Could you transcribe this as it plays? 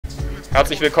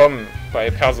Herzlich willkommen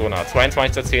bei Persona,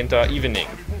 22.10. Evening.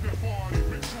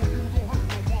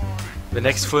 The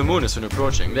next full moon is soon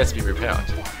approaching. Let's be prepared.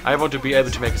 I want to be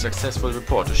able to make a successful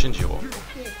report to Shinjiro.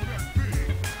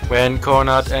 When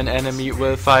cornered, an enemy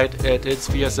will fight at its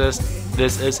fiercest.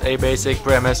 This is a basic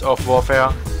premise of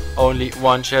warfare. Only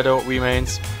one shadow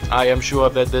remains. I am sure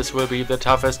that this will be the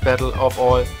toughest battle of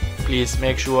all. Please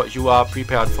make sure you are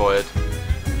prepared for it.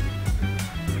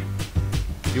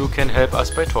 You can help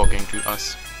us by talking to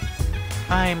us.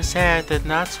 I'm sad that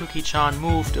Natsuki-chan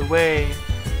moved away,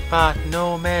 but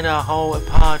no matter how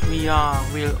apart we are,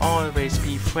 we'll always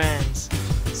be friends.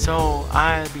 So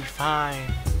I'll be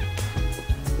fine.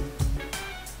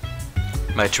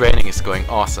 My training is going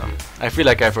awesome. I feel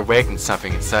like I've awakened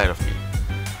something inside of me.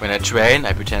 When I train,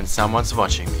 I pretend someone's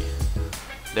watching me.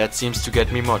 That seems to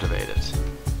get me motivated.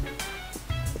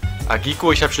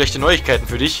 Agiko, ich habe schlechte Neuigkeiten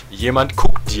für dich. Jemand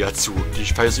guckt dir zu. Die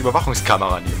scheiß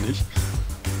Überwachungskamera nämlich.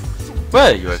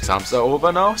 Well, your exams are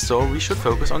over now, so we should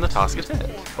focus on the task at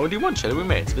hand. Only one shadow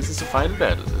remains. This is the final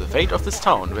battle. The fate of this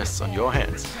town rests on your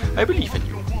hands. I believe in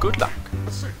you. Good luck.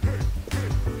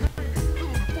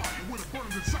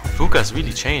 Fuka's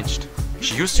really changed.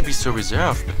 She used to be so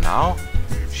reserved, but now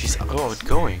she's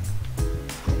outgoing.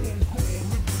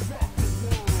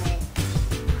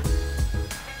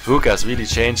 Fuka's really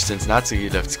changed since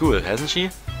Natsuki left school, hasn't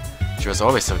she? She was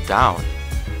always so down.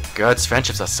 Girls'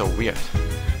 friendships are so weird.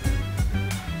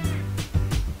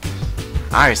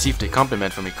 I received a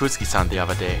compliment from Ikutsuki-san the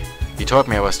other day. He told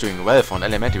me I was doing well for an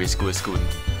elementary school student.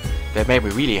 That made me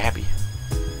really happy.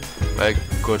 Well,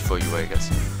 good for you, I guess.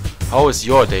 How is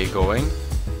your day going?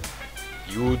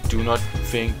 You do not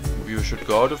think you should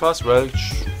go out with us? Well,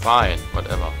 fine,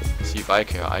 whatever. See if I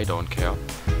care. I don't care.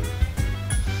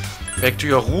 Back to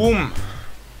your room.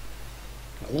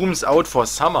 Room's out for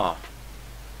summer.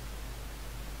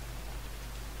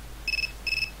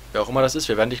 Wer auch immer das ist,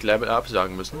 wir werden dich gleich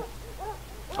absagen müssen.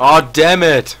 Oh, damn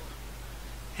it!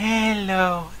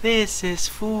 Hello, this is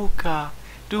Fuka.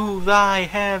 Do I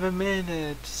have a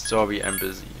minute? Sorry, I'm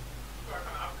busy.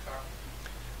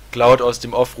 Cloud aus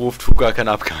dem Off ruft, Fuka kann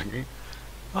abgangen.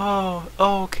 Oh,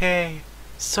 okay.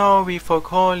 Sorry for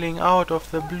calling out of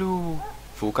the blue.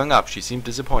 Fuka ab, she seemed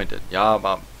disappointed. Ja,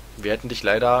 aber wir hätten dich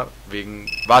leider wegen...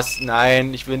 Was?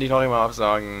 Nein, ich will dich noch einmal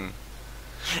absagen.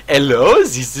 Hello,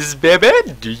 this is Bebe.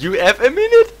 Do you have a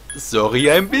minute? Sorry,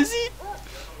 I'm busy.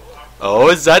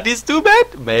 Oh, that is too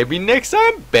bad. Maybe next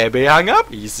time. Bebe hung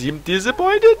up. He seemed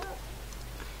disappointed.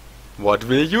 What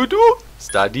will you do?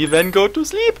 Study then go to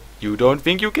sleep. You don't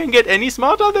think you can get any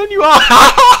smarter than you are?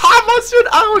 Was für ein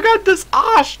arrogantes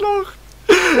Arschloch.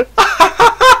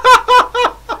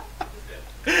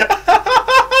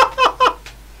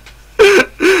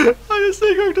 Alles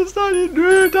Ding das da nicht.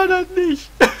 Nö, dann halt nicht.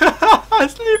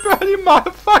 Sleep early,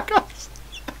 motherfuckers.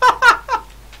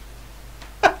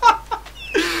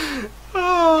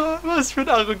 Oh, was für ein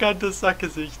arrogantes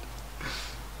Sackgesicht.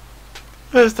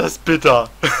 Ist das bitter.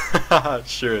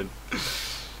 Schön.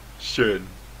 Schön.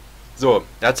 So,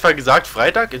 er hat zwar gesagt,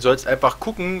 Freitag, ihr sollt einfach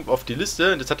gucken auf die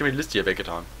Liste. Und jetzt hat er mir die Liste hier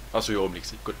weggetan. Achso, hier oben liegt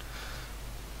sie. Gut.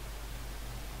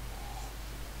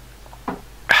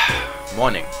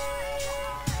 Morning.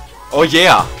 Oh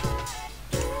yeah.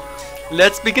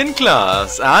 Let's begin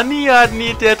class. Ani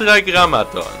Adni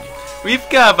Tetragrammaton. We've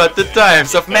covered the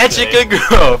times of magical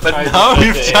growth and now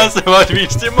we've just about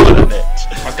reached the modern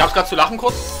age. Was gab's gerade zu lachen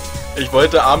kurz? Ich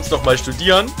wollte abends nochmal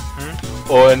studieren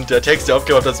und der Text, der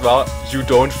aufgebaut das war You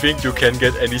don't think you can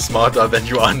get any smarter than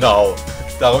you are now.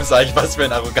 Darum sage ich, was für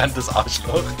ein arrogantes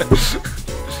Arschloch.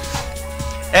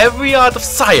 Every art of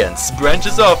science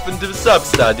branches off into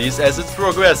sub-studies as it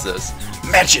progresses.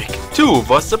 Magic, too,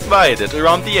 was subdivided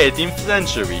around the 18th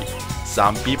century.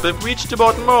 Some people preached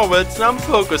about morals, some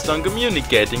focused on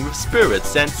communicating with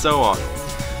spirits, and so on.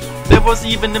 There was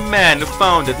even a man who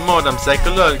founded modern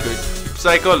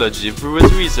psychology through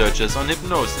his researches on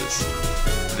hypnosis.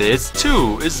 This,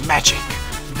 too, is magic,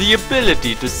 the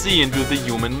ability to see into the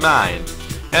human mind.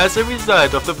 As a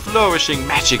result of the flourishing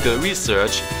magical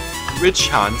research, witch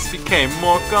hunts became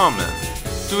more common.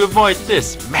 To avoid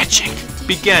this, magic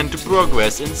began to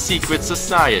progress in secret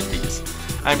societies.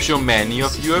 I'm sure many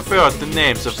of you have heard the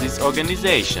names of these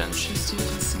organizations.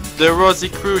 The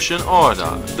Rosicrucian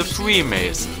Order, the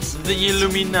Freemasons, the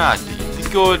Illuminati, the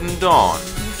Golden Dawn.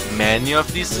 Many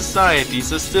of these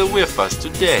societies are still with us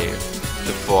today.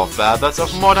 The forefathers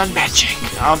of modern magic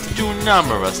are too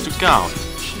numerous to count.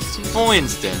 For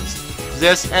instance,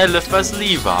 there's Eliphas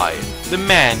Levi, the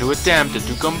man who attempted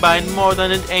to combine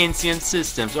modern and ancient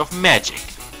systems of magic,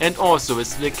 and also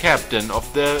is the captain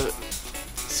of the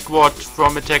squad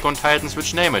from Attack on Titans,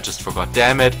 which name I just forgot,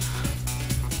 damn it.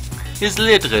 His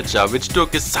literature, which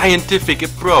took a scientific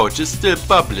approach, is still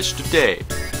published today.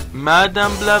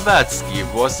 Madame Blavatsky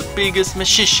was the biggest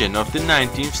magician of the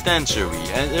 19th century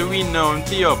and a renowned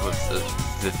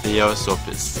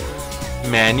theosophist.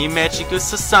 Many magical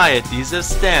societies have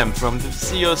stemmed from the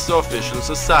Theosophical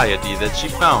Society that she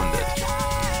founded.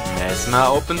 Mesmer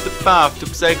opened the path to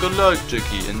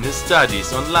psychology in his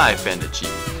studies on life energy.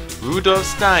 Rudolf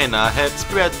Steiner helped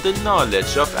spread the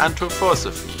knowledge of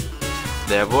anthroposophy.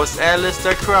 There was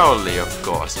Aleister Crowley, of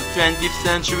course, the 20th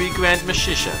century Grand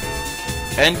Magician.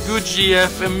 And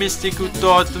Gurdjieff, a mystic who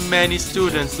taught many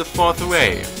students the fourth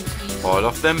way. All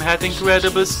of them had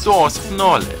incredible stores of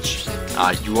knowledge.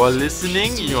 Are you all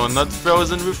listening? You're not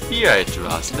frozen with fear, I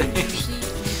trust.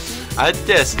 I'll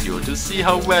test you to see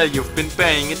how well you've been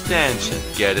paying attention.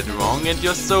 Get it wrong and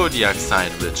your zodiac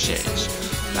sign will change.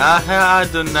 Aha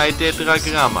Adonai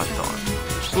Tetragrammaton.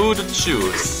 Who to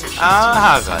choose?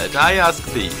 Harald, I ask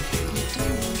thee.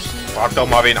 Frag doch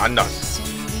mal wen anders.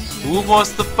 Who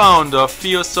was the founder of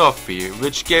Theosophy,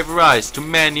 which gave rise to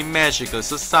many magical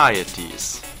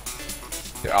societies?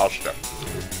 Der Erste.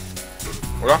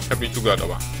 Oder? Ich hab nicht zugehört,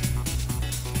 aber.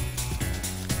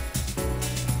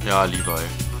 Ja, Levi.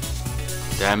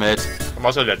 Damn it. Dann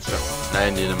war's der Letzte.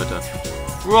 Nein, in der Mitte.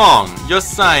 Wrong! Your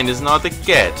sign is not a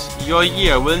cat. Your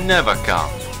year will never come.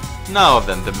 Now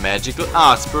then, the magical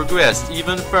arts progressed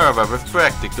even further with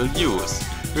practical use.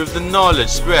 With the knowledge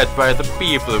spread by the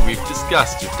people we've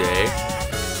discussed today,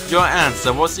 your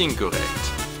answer was incorrect.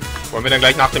 Wollen wir dann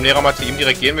gleich nach dem Lehrer mal zu ihm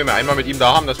direkt gehen, wenn wir einmal mit ihm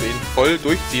da haben, dass wir ihn voll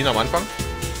durchziehen am Anfang?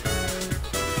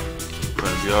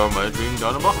 Können wir meinetwegen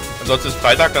gerne machen. Ansonsten ist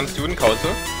Freitag dann Student Council.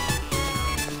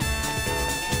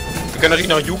 Wir können natürlich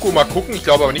nach Yuko mal gucken, ich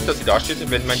glaube aber nicht, dass sie da steht,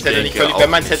 wenn mein Zettel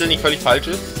nicht völlig falsch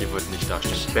ist. Sie wird nicht da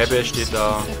stehen. Bebe steht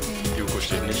da, Yuko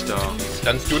steht nicht da.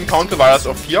 Dann Student Council war das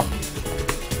auf 4.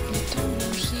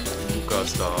 Luca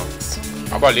ist da.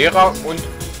 Aber Lehrer und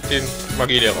den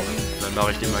Magielehrer. Dann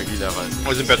mache ich den Magielehrer.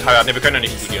 Oder sind wir tired? Ne, wir können ja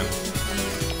nicht studieren.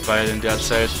 Weil in der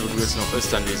Zeit, wo du jetzt noch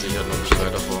isst, dann lese ich halt noch ein bisschen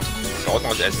weiter vor. Draußen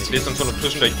was essen. Ich lese uns nur noch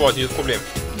zwischendurch vor, ist nicht das Problem.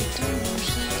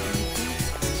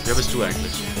 Wer bist du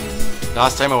eigentlich?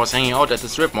 Last time I was hanging out at the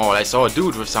strip mall, I saw a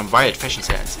dude with some wild fashion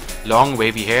sense. Long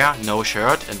wavy hair, no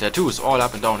shirt, and tattoos all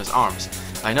up and down his arms.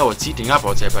 I know it's heating up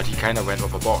outside, but he kinda went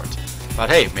overboard. But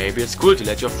hey, maybe it's cool to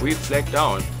let your free flag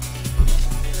down.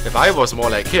 If I was more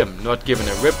like him, not giving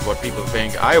a rip what people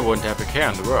think, I wouldn't have a care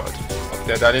in the world. Ob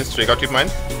der da den Trigger-Typ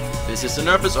meint? This is the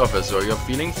nervous officer, you're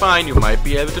feeling fine, you might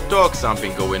be able to talk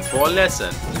something, go in for a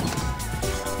lesson.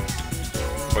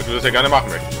 Weil du das ja gerne machen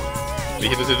möchtest.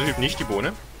 Welcher ist der Typ nicht, die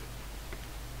Bohne?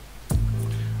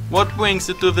 What brings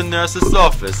you to the nurse's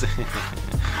office?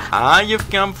 You've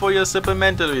come for your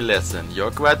supplementary lesson.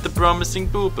 You're quite the promising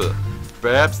pupil.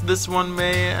 Perhaps this one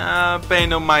may pay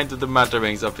no mind to the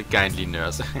mutterings of the kindly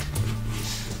nurse.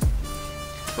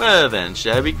 Well then,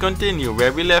 shall we continue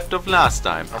where we left off last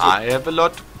time? I have a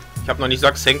lot... Ich hab noch nicht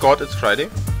gesagt, thank God it's Friday.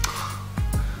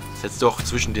 Das hättest du doch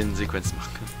zwischen den Sequenzen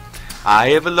machen können.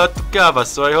 I have a lot to cover,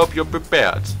 so I hope you're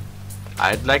prepared.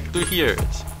 I'd like to hear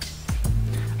it.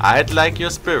 I'd like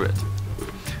your spirit.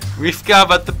 We've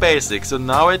covered the basics, so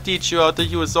now I teach you how to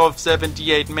use all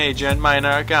 78 major and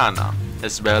minor arcana,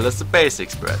 as well as the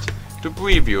basic spread. To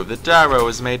preview, the tarot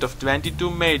is made of 22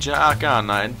 major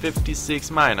arcana and 56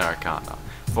 minor arcana,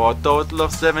 for a total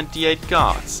of 78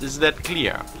 cards. Is that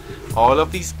clear? All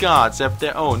of these cards have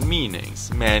their own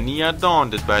meanings. Many are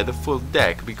daunted by the full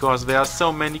deck because there are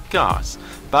so many cards,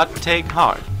 but take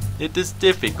heart. It is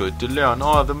difficult to learn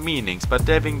all the meanings, but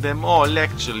having them all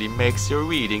actually makes your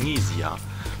reading easier.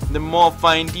 The more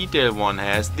fine detail one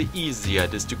has, the easier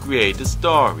it is to create a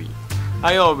story.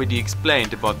 I already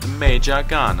explained about the major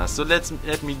arcana, so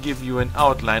let me give you an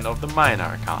outline of the minor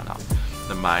arcana.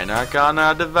 The minor arcana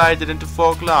are divided into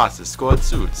 4 classes called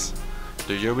suits.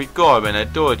 Do you recall when I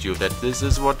told you that this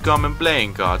is what common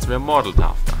playing cards were modeled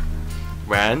after?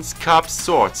 Wands, cups,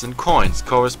 swords and coins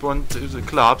correspond to the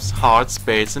clubs, hearts,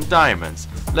 spades and diamonds,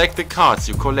 like the cards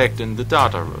you collect in the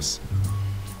Tartarus.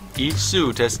 Each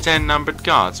suit has 10 numbered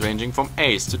cards ranging from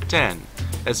ace to 10,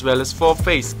 as well as 4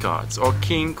 face cards, or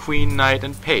king, queen, knight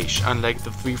and page, unlike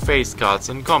the 3 face cards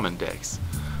in common decks.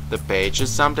 The page is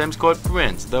sometimes called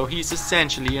prince, though he's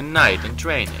essentially a knight in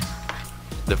training.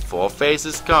 The 4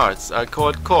 faces cards are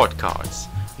called court cards.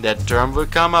 That term will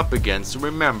come up again, so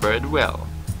remember it well.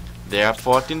 There are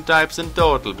 14 types in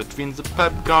total between the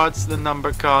pub cards, the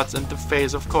number cards and the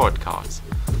face of court cards.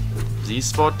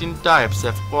 These 14 types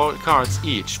have 4 cards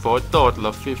each for a total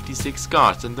of 56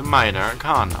 cards in the minor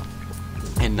arcana.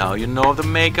 And now you know the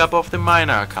makeup of the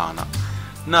minor arcana.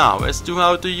 Now as to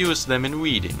how to use them in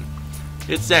reading.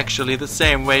 It's actually the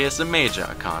same way as a major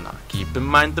arcana. Keep in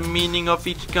mind the meaning of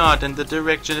each card and the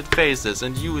direction it faces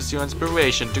and use your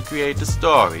inspiration to create a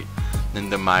story. In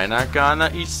the minor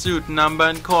arcana, each suit, number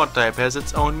and chord type has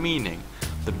its own meaning.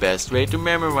 The best way to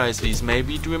memorize these may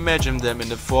be to imagine them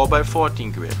in a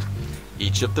 4x14 grid.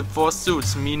 Each of the 4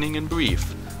 suits meaning in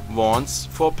brief. Wands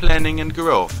for planning and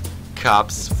growth.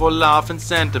 Cups for love and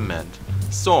sentiment.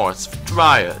 Swords for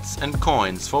trials and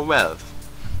coins for wealth.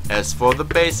 As for the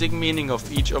basic meaning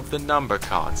of each of the number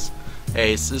cards,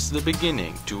 Ace is the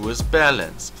beginning, 2 is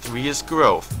balance, 3 is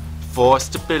growth, 4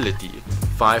 stability,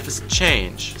 5 is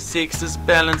change, 6 is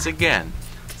balance again,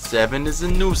 7 is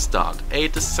a new start,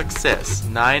 8 is success,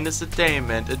 9 is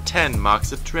attainment, and 10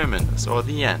 marks a terminus or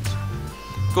the end.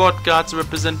 God cards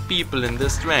represent people in their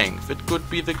strength. It could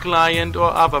be the client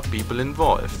or other people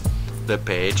involved. The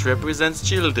page represents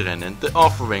children and the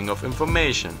offering of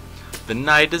information. The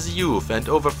knight is youth and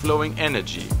overflowing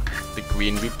energy. The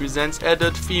queen represents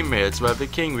adult females while the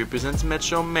king represents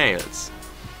mature males.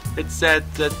 It's said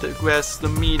that to grasp the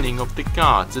meaning of the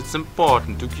cards, it's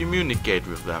important to communicate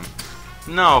with them.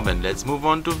 Now then, let's move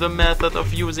on to the method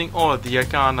of using all the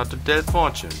arcana to tell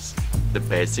fortunes. The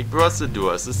basic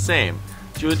procedure is the same.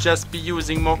 You'll just be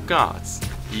using more cards.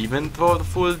 Even for the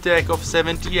full deck of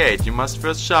 78, you must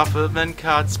first shuffle, then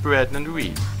card spread and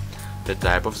read. The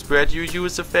type of spread you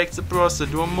use affects the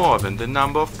procedure more than the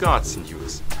number of cards in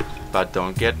use. But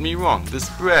don't get me wrong, the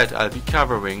spread I'll be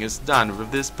covering is done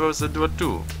with this procedure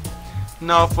too.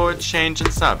 Now for a change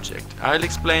in subject, I'll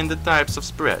explain the types of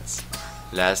spreads.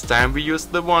 Last time we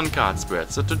used the 1-card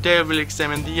spread, so today we'll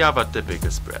examine the other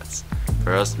typical spreads.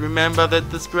 First, remember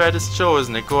that the spread is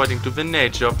chosen according to the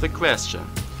nature of the question.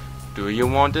 Do you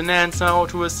want an answer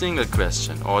to a single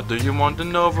question, or do you want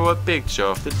an overall picture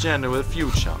of the general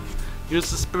future?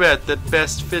 Use a spread that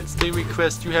best fits the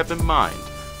request you have in mind.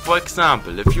 For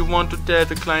example, if you want to tell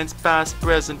the client's past,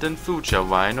 present and future,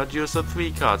 why not use a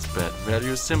 3-card spread, where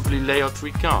you simply lay out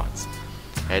 3 cards?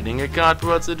 Adding a card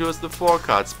procedure is the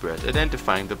 4-card spread,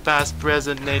 identifying the past,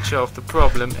 present nature of the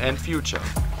problem and future.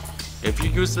 If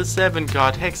you use the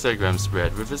 7-card hexagram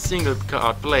spread with a single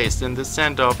card placed in the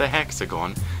center of the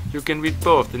hexagon, you can read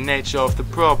both the nature of the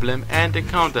problem and a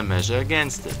countermeasure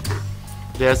against it.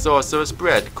 There's also a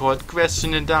spread called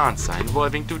question and answer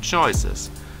involving 2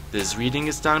 choices. This reading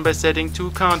is done by setting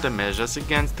 2 countermeasures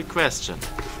against the question.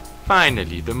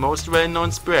 Finally, the most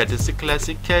well-known spread is the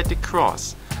classic Celtic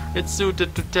cross. It's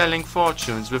suited to telling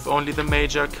fortunes with only the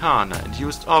major arcana and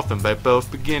used often by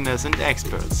both beginners and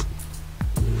experts.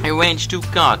 Arrange 2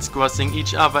 cards crossing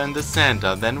each other in the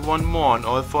center, then 1 more on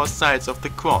all 4 sides of the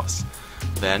cross.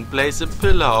 Then place a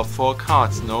pillar of 4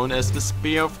 cards known as the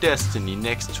Spear of Destiny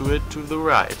next to it to the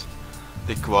right.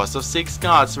 The cross of 6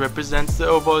 cards represents the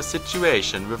overall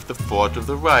situation, with the 4 to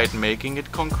the right making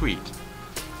it concrete.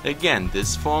 Again,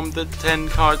 this formed the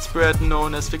 10-card spread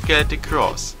known as the Celtic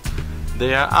cross.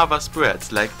 There are other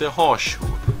spreads like the horseshoe,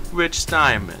 rich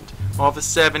diamond, or the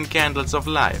 7 candles of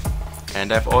life.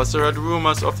 And I've also heard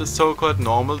rumors of the so-called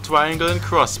normal triangle and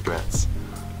cross spreads.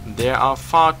 There are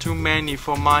far too many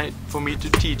for me to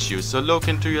teach you, so look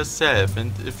into yourself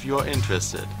and if you're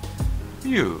interested.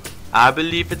 I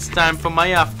believe it's time for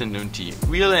my afternoon tea.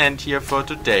 We'll end here for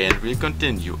today and we'll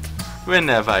continue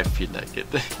whenever I feel like it.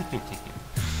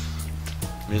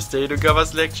 Mr.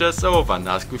 Edogawa's lecture is over.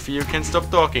 Nazgul4, you can stop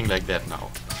talking like that now.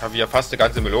 Ich habe ja fast eine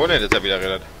ganze Melone, dass er wieder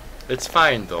redet. It's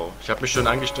fine though. Ich habe mich schon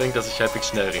angestrengt, dass ich halbwegs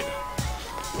schnell rede.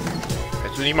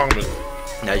 Hättest du nicht machen müssen.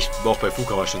 Ja, ich brauch bei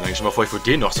Fukawa schon lange. Stell mal vor, ich würde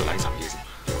den noch so langsam lesen.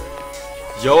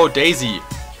 Yo, Daisy!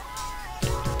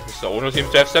 Mr. Ono seems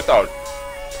to have stepped out.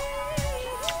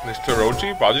 Mr.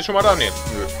 Roji, war sie schon mal da? Nee.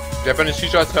 Nö. Japanese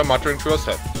teacher has her muttering to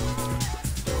herself.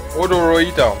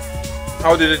 Odoroita,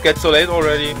 how did it get so late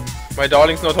already? My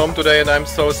darling's not home today and I'm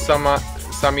so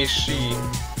samishi.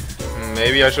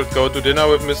 Maybe I should go to dinner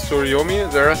with Miss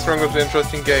Tsuriomi, the restaurant with the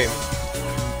interesting game.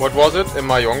 What was it? In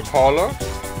my young parlor?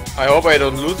 I hope I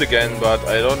don't lose again, but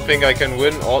I don't think I can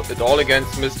win it all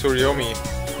against Miss Tsuriomi.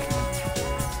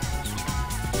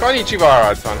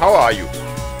 Konnichiwa-san, how are you?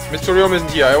 Miss Tsuriomi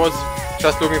isn't here, I was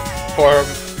just looking for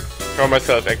her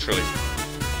myself actually.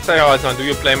 Say hi-san, do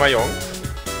you play Mahjong?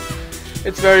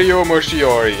 It's very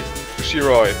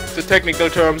Shiroi. The technical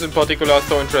terms in particular are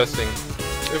so interesting.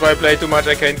 If I play too much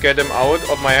I can't get them out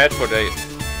of my head for days.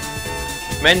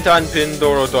 Mentan pin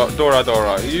Dora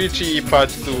Yuichi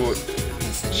Ipatsu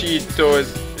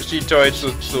Shitoi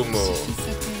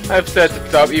Tsutsumu. I've set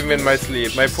it up even in my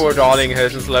sleep. My poor darling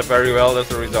hasn't slept very well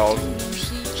as a result.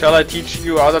 Shall I teach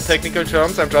you other technical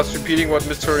terms? I'm just repeating what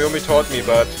Miss Tsuriomi taught me,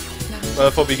 but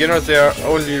well, for beginners they are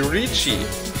only Richi.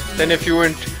 Then if you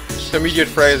intermediate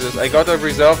phrases. I got a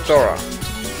reserved Dora.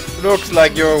 Looks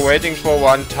like you're waiting for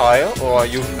one tile, or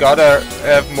you've gotta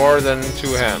have more than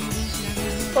 2 hands.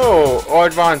 Oh, all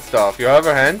advanced stuff. You have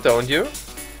a hand, don't you?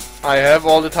 I have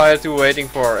all the tiles you're waiting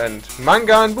for, and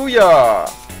manga and booyah!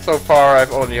 So far,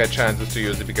 I've only had chances to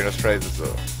use the beginner's phrases,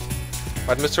 though.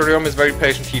 But Mr. Ryom is a very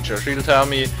patient teacher. She'll tell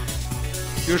me,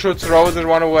 you should throw the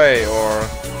one away, or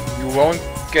you won't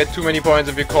get too many points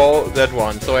if you call that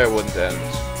one, so I wouldn't end.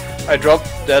 I dropped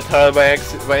that tile by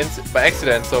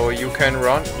accident, so you can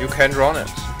run it.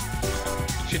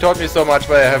 She taught me so much,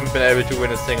 but I haven't been able to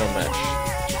win a single match.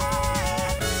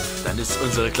 Dann ist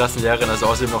unsere Klassenlehrerin also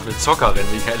außerdem noch eine Zockerin.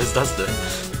 Wie geil ist das denn?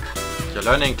 You're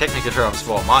learning technical terms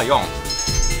for Mahjong.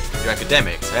 Your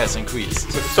academics has increased.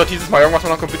 Das ist doch dieses Mahjong, was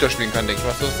man am Computer spielen kann, denke ich.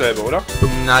 Was ist dasselbe, oder?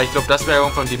 Na, ich glaube, das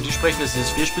Mahjong, von dem die sprechen, ist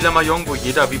dieses 4-Spieler-Mahjong, wo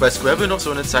jeder wie bei Scrabble noch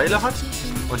so eine Zeile hat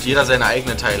und jeder seine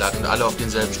eigenen Teile hat und alle auf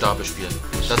denselben Stapel spielen.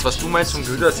 Das, was du meinst vom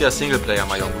Computer, ist ja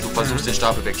Singleplayer-Mahjong, wo du versuchst, den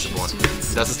Stapel wegzubauen.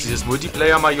 Das ist dieses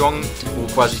Multiplayer-Mahjong, wo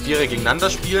quasi 4 gegeneinander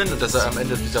spielen und dass am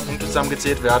Ende dieser Punkte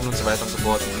zusammengezählt werden und so weiter und so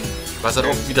fort. Was halt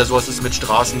auch wieder sowas ist mit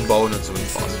Straßen bauen und so ein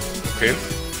Spaß. Okay.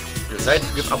 Ihr seid,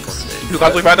 gib ab von mir. Du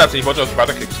kannst ruhig weiterziehen, ich wollte, dass du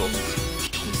weiterklickst. So.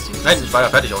 Nein, ich war ja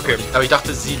fertig auch. Okay. Aber ich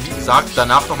dachte, sie sagt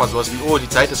danach nochmal sowas wie, oh, die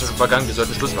Zeit ist schon vergangen, wir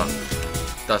sollten Schluss machen.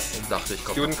 Das dachte ich,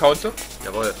 komm. Student Council?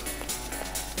 Jawohl.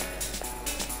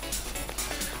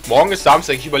 Morgen ist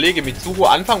Samstag, ich überlege, mit Suho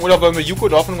anfangen oder wollen wir Yuko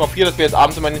der Hoffnung auf 4, dass wir jetzt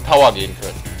abends immer in den Tower gehen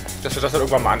können. Dass wir das dann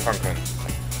irgendwann mal anfangen können.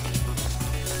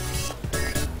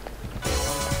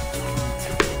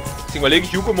 Deswegen überlege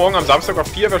ich, Yuko morgen am Samstag auf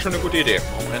 4 wäre schon eine gute Idee.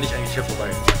 Warum renne ich eigentlich hier vorbei?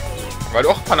 Weil du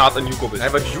auch Fanat an Yuko bist.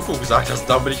 Nein, weil du Yuko gesagt hast,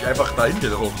 da bin ich einfach dahin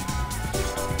gelaufen.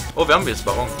 Oh, wir haben jetzt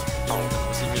Baron.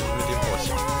 Was sieht mit dem aus?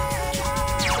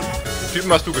 Den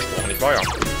Typen hast du gesprochen, nicht wahr? Ja.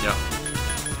 Ja.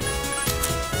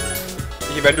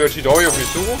 Ich eventuell Chidori auf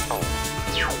Mitsuru.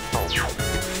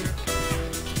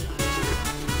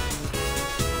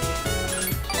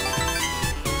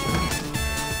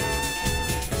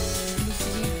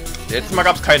 Letztes Mal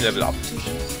gab es kein Level-Up.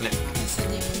 Nee.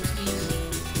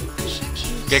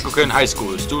 Gekkoken High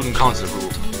School, Student Council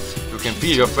Group. You can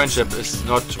feel your friendship is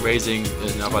not raising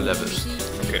another level.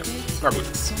 Okay, na gut.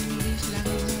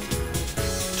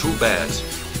 Too bad.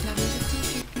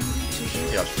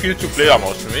 Ja, viel zu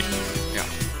Fledermaus für mich. Ja,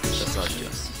 das sag ich dir.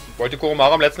 Wollte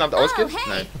Kurumara am letzten Abend ausgehen? Oh, hey.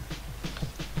 Nein.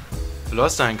 The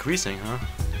loss are increasing, huh?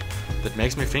 That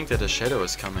makes me think that a shadow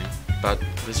is coming. But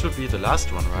this will be the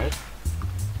last one, right?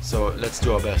 So let's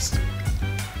do our best.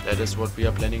 That is what we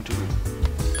are planning to do.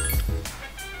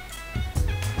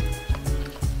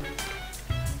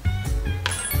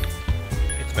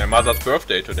 It's my mother's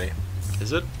birthday today.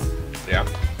 Is it? Ja.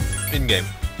 In-game.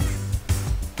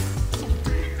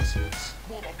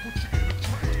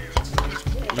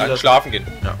 Dann schlafen gehen.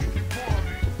 Ja.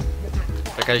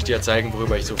 Da kann ich dir ja zeigen,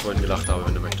 worüber ich so vorhin gelacht habe,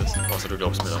 wenn du möchtest. Außer du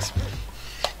glaubst mir das.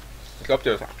 Ich glaub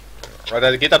dir das. Weil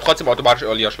da geht er trotzdem automatisch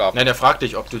earlier schlafen. Nein, der fragt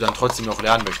dich, ob du dann trotzdem noch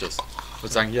lernen möchtest. Ich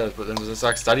würde sagen, hier, wenn du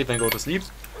sagst, study then go to sleep.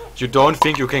 You don't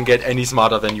think you can get any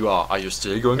smarter than you are. Are you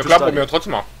still going to Ja, study? mir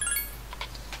trotzdem mal.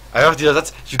 Einfach dieser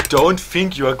Satz, you don't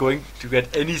think you are going to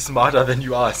get any smarter than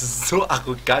you are. Es ist so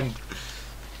arrogant.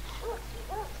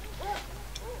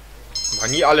 Man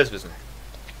kann nie alles wissen.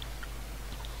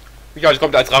 Michael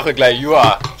kommt als Rache gleich. You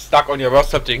are stuck on your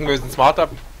worst subject. Wir sind smarter.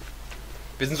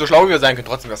 Wir sind so schlau, wie wir sein können.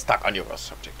 Trotzdem, wir are stuck on your worst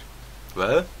subject.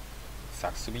 Well?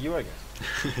 Sagst du wie you, I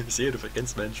guess. Ich sehe, du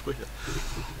verkennst meine Sprüche.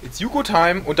 It's Yuko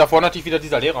Time. Und davor natürlich wieder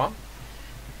dieser Lehrer.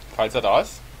 Falls er da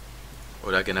ist.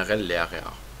 Oder generell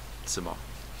Lehrer. Zimmer.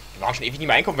 Wir waren schon ewig nicht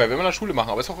mehr einkaufen, weil wir immer in der Schule machen.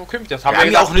 Aber ist auch okay. Das haben Wir haben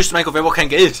ja gesagt, auch nichts, Michael, wir haben auch kein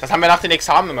Geld. das haben wir nach den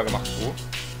Examen immer gemacht. So.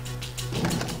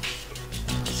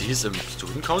 Sie ist im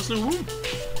Student Council Room.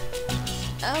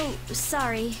 Oh,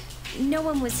 sorry. No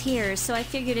one was here, so I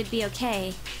figured it'd be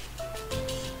okay.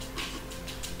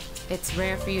 It's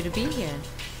rare for you to be here.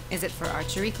 Is it for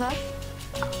archery club?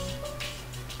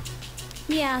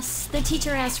 Yes, the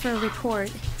teacher asked for a report.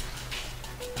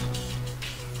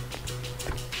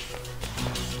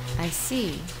 I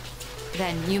see.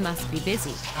 Then you must be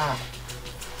busy.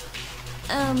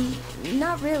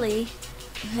 Not really.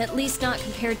 At least not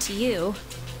compared to you.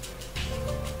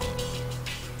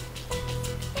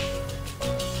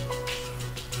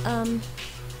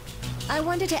 I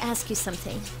wanted to ask you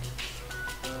something.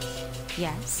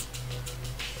 Yes?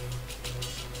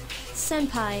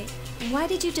 Senpai, why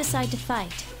did you decide to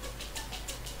fight?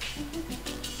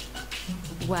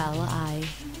 Well,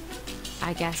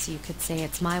 I guess you could say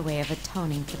it's my way of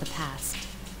atoning for the past.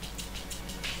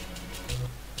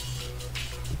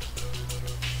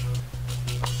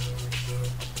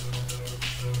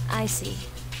 I see.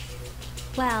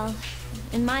 Well,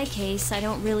 in my case, I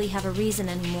don't really have a reason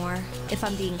anymore, if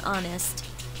I'm being honest.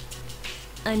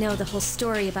 I know the whole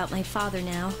story about my father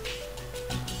now.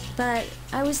 But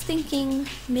I was thinking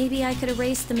maybe I could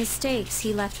erase the mistakes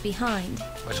he left behind.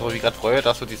 Weißt du, wo ich mich gerade freue,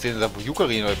 dass du die Szene sagst, wo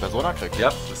Yukari eine neue Persona kriegt?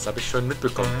 Ja, das habe ich schon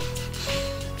mitbekommen.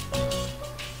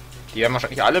 Die werden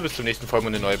wahrscheinlich alle bis zum nächsten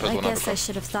Vollmond eine neue I Persona guess I bekommen.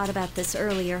 should have thought about this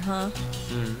earlier, huh?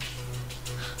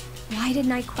 Why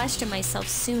didn't I question myself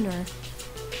sooner?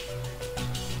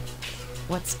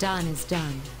 What's done is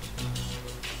done.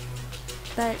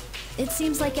 But it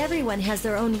seems like everyone has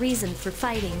their own reason for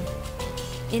fighting.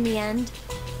 In the end,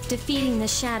 defeating the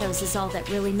shadows is all that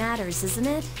really matters, isn't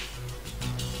it?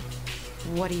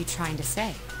 What are you trying to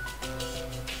say?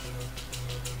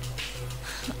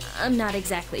 I'm not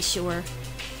exactly sure.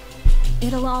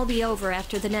 It'll all be over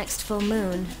after the next full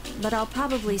moon, but I'll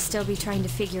probably still be trying to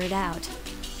figure it out.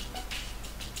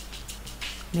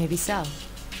 Maybe so.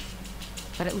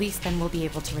 But at least then we'll be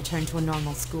able to return to a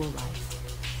normal school life.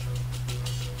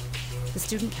 The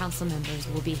student council members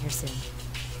will be here soon.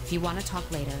 If you want to talk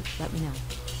later, let me know.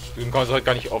 Du kommst heute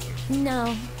gar nicht offen.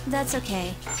 No, that's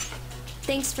okay.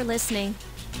 Thanks for listening.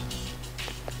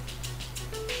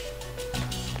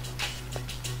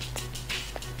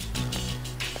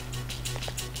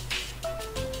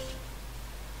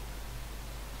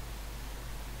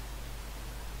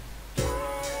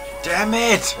 Damn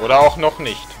it! Oder auch noch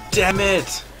nicht. Damn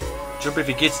it! Jumpy,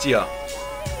 wie geht's dir?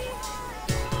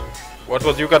 What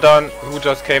was Yukatan who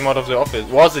just came out of the office?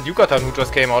 Was it Yukatan who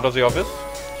just came out of the office?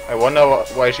 I wonder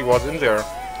why she was in there.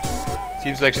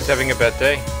 Seems like she's having a bad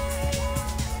day.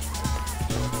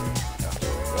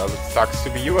 Well, it sucks to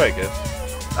be you, I guess.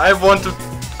 I want to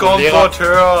comfort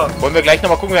her! Wollen wir gleich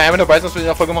nochmal gucken, wenn wir einmal dabei sind, dass wir in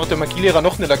der Folge machen, der Magielehrer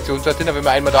noch eine Lektion stattfinden, wenn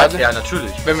wir einmal da sind? Ja,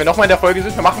 natürlich. Wenn wir nochmal in der Folge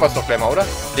sind, dann machen wir es doch gleich mal, oder?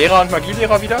 Lehrer und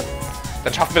Magielehrer wieder?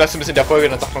 Dann schaffen wir das ein bisschen in der Folge,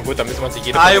 dann sagt man, gut, dann müssen wir uns nicht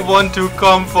jede Folge... I want to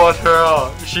comfort her.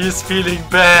 She's feeling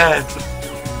bad.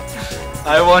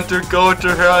 I want to go to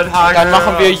her and hug her. Dann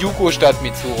machen wir Yuko statt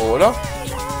Mitsuru, oder?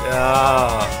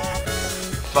 Ja.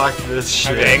 Fuck this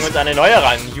shit. Wir hängen uns an eine neue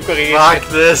ran. Yukari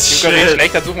ist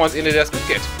schlecht, dann suchen wir uns eine, der es gut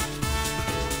geht.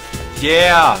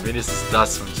 Yeah, wenigstens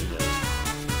das funktioniert.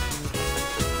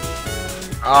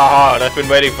 Aha, I've been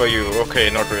waiting for you.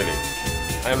 Okay, not really.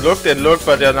 I've looked and looked,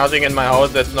 but there's nothing in my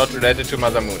house that's not related to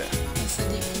Masamune.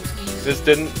 This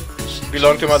didn't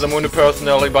belong to Masamune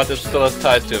personally, but it still has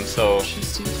ties to him, so...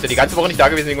 Ist er die ganze Woche nicht da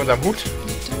gewesen wegen unserem Hut?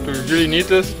 Do you really need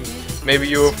this? Maybe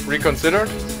you've reconsidered?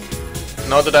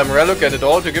 Now that I'm reluctant at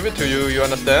all to give it to you, you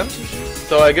understand?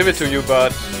 So I give it to you,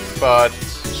 but...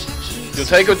 You'll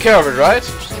take good care of it, right?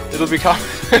 It'll become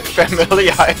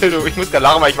family idol. Ich muss gar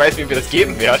lachen, weil ich weiß, wie wir das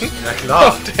geben werden. Ja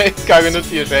klar. Gar genutzt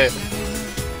hier, Shay.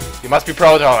 You must be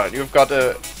proud, Howard. You've got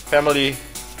a family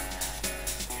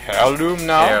heirloom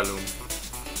now? Heirloom.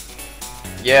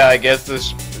 Yeah, I guess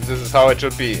this is how it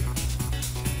should be.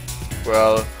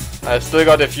 Well, I've still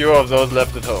got a few of those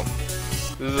left at home.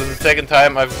 This is the second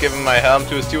time I've given my helm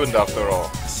to a student after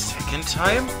all. Second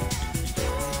time?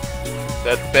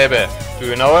 That baby. Do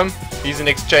you know him? He's an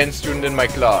exchange student in my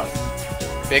class.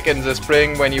 Back in the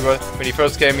spring, when he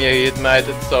first came here, he admired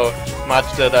it so much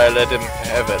that I let him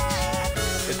have it.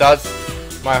 It does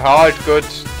my heart good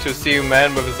to see a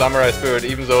man with a samurai spirit,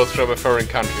 even though it's from a foreign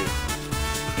country.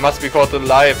 It must be called the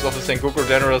lives of the Sengoku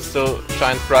generals still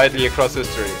shines brightly across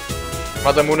history.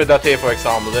 Masamune Date, for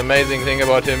example. The amazing thing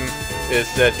about him is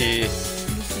that he...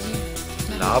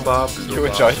 You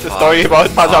enjoyed the story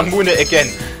about Masamune again.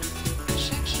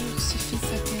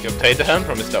 You obtained the helm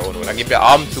from Mr. Ono. Dann gehen wir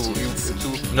Abend zu.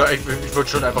 Na, ich würde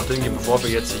schon einfach hingehen, bevor wir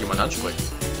jetzt hier jemanden ansprechen.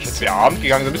 Jetzt wäre Abend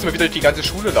gegangen, dann müssen wir wieder durch die ganze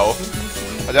Schule laufen.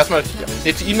 Also erstmal,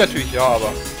 ne, zu ihm natürlich, ja,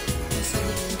 aber...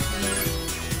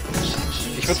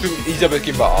 Ich würde mit Elisabeth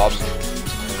gehen wir Abend.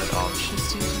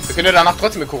 Wir können ja danach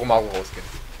trotzdem mit Koromaru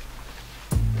rausgehen.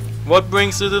 What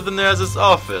brings you to the nurse's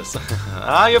office?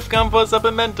 You've come for a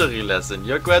supplementary lesson.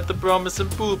 You're quite the promising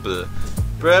pupil.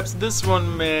 Perhaps this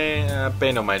one may...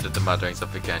 pay no mind to the mutterings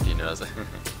of the candy nurse.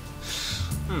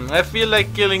 I feel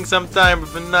like killing some time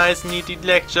with a nice neaty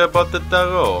lecture about the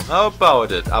tarot. How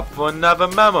about it? Up for another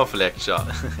mammoth lecture?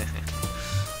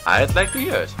 I'd like to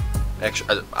hear it.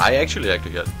 I actually like to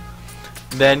hear it.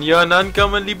 Then you're an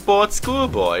uncommonly bored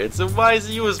schoolboy. It's a wise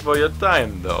use for your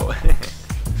time, though.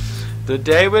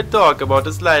 Today we'll talk about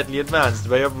a slightly advanced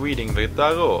way of reading the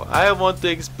tarot. I want to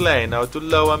explain how to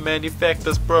lower many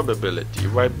factors' probability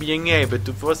while being able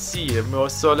to foresee a more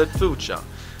solid future.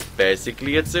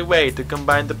 Basically, it's a way to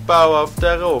combine the power of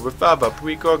tarot with other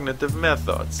precognitive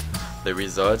methods. The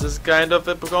result is kind of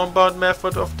a compound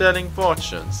method of telling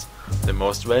fortunes. The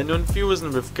most well-known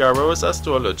fusion with tarot is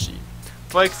astrology.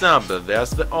 For example,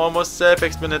 there's the almost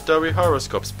self-explanatory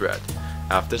horoscope spread.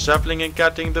 After shuffling and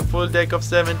cutting the full deck of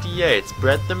 78,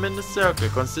 spread them in a circle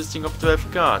consisting of 12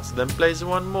 cards, then place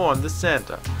one more in the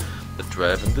center. The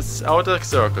 12 in this outer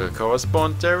circle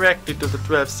correspond directly to the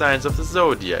 12 signs of the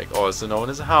zodiac, also known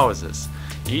as houses.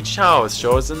 Each house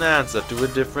shows an answer to a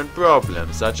different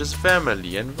problem, such as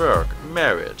family and work,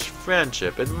 marriage,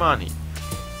 friendship and money.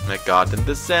 The card in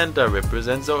the center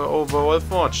represents our overall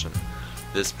fortune.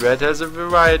 This spread has a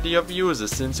variety of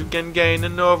uses since you can gain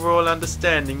an overall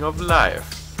understanding of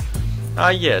life. Ah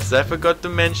yes, I forgot to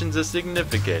mention the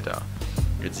significator.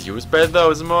 It's used by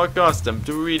those more accustomed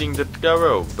to reading the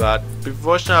tarot, but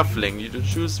before shuffling you to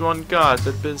choose one card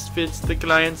that best fits the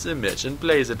client's image and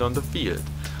place it on the field.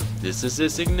 This is a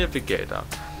significator.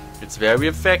 It's very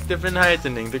effective in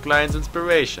heightening the client's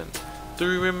inspiration.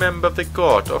 To remember the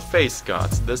court or face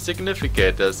cards, the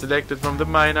significator is selected from the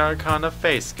minor arcana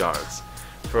face cards.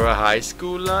 For a high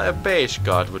schooler, a beige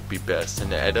card would be best,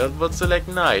 and the adult would select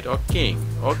knight or king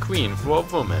or queen for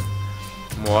a woman.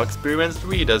 More experienced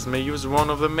readers may use one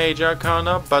of the major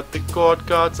arcana, but the court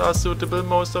cards are suitable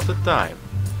most of the time.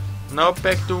 Now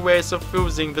back to ways of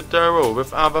using the tarot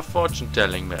with other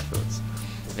fortune-telling methods.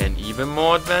 An even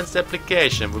more advanced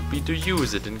application would be to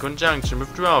use it in conjunction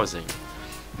with dowsing.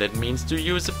 That means to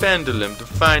use a pendulum to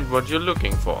find what you're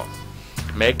looking for.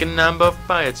 Make a number of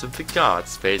piles with the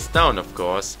cards, face down of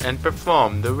course, and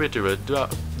perform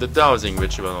the dowsing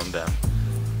ritual on them.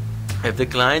 If the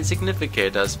client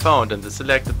significator is found in the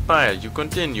selected pile, you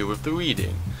continue with the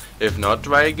reading. If not,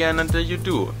 try again until you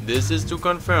do. This is to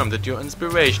confirm that your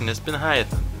inspiration has been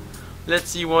heightened. Let's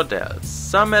see what else.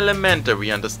 Some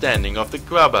elementary understanding of the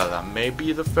Kabbalah may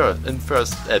be the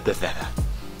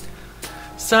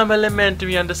Some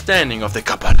elementary understanding of the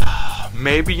Kabbalah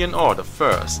may be in order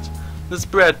first. The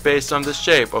spread based on the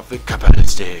shape of the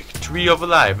Kabbalistic Tree of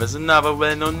Life is another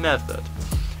well-known method.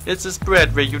 It's a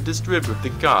spread where you distribute the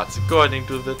cards according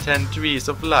to the 10 trees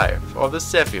of life, or the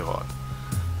Sephirot.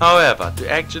 However, to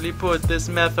actually put this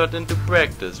method into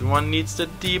practice, one needs a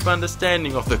deep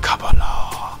understanding of the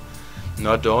Kabbalah.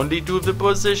 Not only do the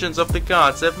positions of the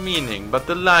cards have meaning, but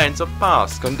the lines of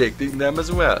paths connecting them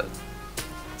as well.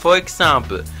 For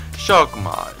example,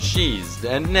 Chokmah, Shiz,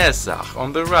 and Nesach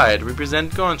on the right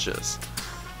represent conscious,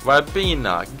 while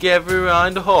Bina, Gevira,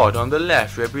 and Hort on the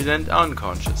left represent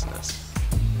unconsciousness.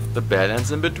 The balance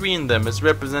in between them is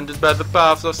represented by the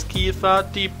paths of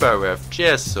Skitha, Tipareth,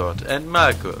 Jesod, and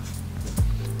Malkuth.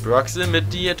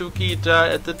 Proximity to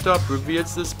Kita at the top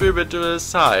reveals the spiritual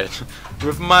side,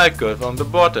 with Malkuth on the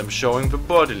bottom showing the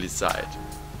bodily side.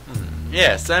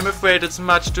 Yes, I'm afraid it's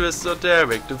much too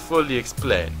esoteric to fully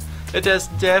explain. It has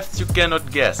depths you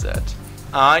cannot guess at.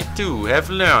 I, too, have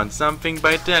learned something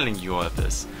by telling you all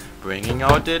this. Bringing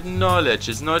out hidden knowledge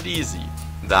is not easy.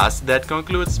 Thus, that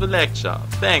concludes the lecture.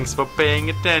 Thanks for paying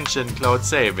attention, Cloud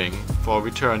Saving, for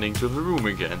returning to the room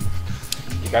again.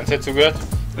 Die ganze Zeit zugehört?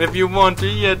 If you want to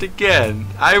hear it again,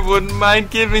 I wouldn't mind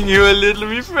giving you a little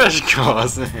refresh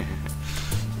course.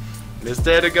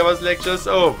 Mr. Edogawa's lecture is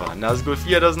over.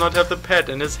 Nazgul4 does not have the pad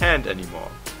in his hand anymore.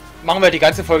 Machen wir die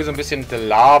ganze Folge so ein bisschen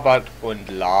labert und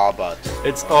labert.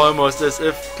 It's almost as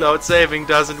if Cloud Saving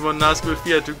doesn't want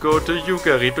Nazgul4 to go to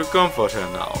Yukari to comfort her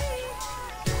now.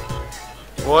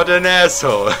 What an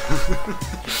asshole.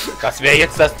 Das wäre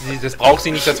jetzt das braucht sie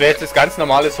nicht, das wäre jetzt das ganz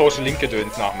normale Social Link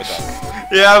Gedöns nachmittags.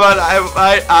 Yeah, but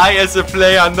I as a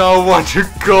player now want to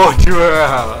go to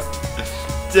her.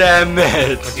 Damn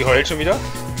it. Und die heult schon wieder?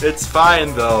 It's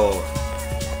fine though.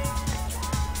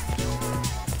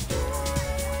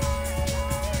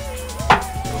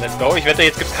 Let's go. Ich wette,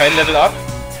 jetzt gibt's kein Level Up.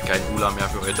 Kein Ula mehr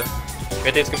für heute. Ich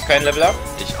wette, jetzt gibt's kein Level Up.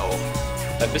 Ich auch.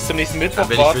 Dann bis zum nächsten Mittwoch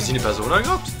Wenn ich für sie eine Persona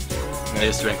gehabt?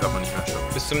 Nee, Strength hat man nicht mehr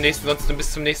schon.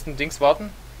 Bis zum nächsten Dings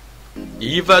warten.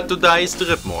 Iva today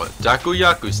stripmall.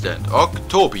 Takoyaku stand.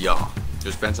 Octobia.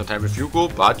 You spend some time with Yuko,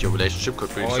 but your relationship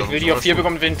could be... Oh, ich will die auf 4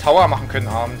 bekommen, wenn wir den Tower machen können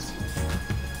abends.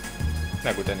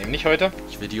 Na gut, dann eben nicht heute.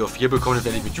 Ich will die auf 4 bekommen,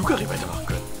 wenn ich mit Yukari weitermachen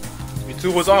können.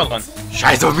 Mitsuru ist auch noch dran.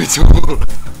 Scheiß auf Mitsuru!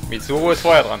 Mitsuru ist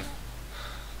vorher dran.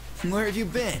 Where have you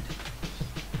been?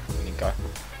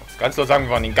 Ganz laut sagen,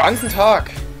 wir waren den ganzen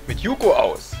Tag mit Yuko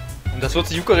aus. Und das wird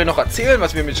sich Yukari noch erzählen,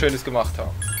 was wir mit Schönes gemacht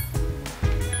haben.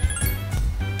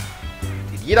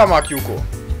 Jeder mag Yuko.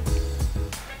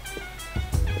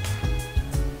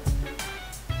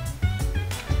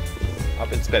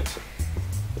 Ab ins Bett.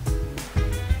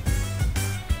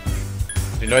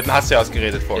 Den Leuten hast du ja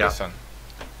ausgeredet vorgestern.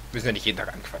 Müssen ja nicht jeden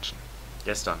Tag anquatschen.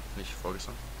 Gestern, nicht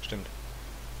vorgestern. Stimmt.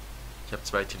 Ich habe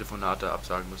 2 Telefonate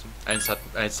absagen müssen.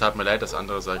 Eins tat mir leid, das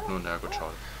andere sagt nur, na gut, schau.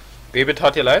 Bebe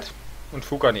tat dir leid und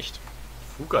Fuka nicht.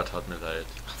 Fuka tat mir leid.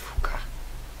 Ach, Fuka.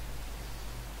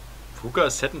 Fuka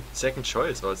ist Second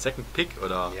Choice oder Second Pick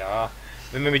oder... Ja,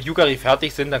 wenn wir mit Yukari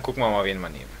fertig sind, dann gucken wir mal, wen wir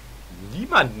nehmen.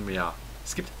 Niemanden mehr.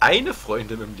 Es gibt eine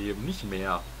Freundin im Leben, nicht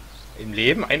mehr. Im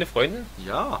Leben eine Freundin?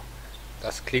 Ja.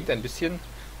 Das klingt ein bisschen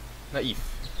naiv.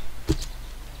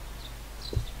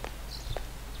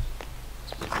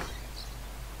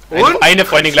 Und? Eine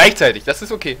Freundin gleichzeitig, das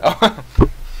ist okay.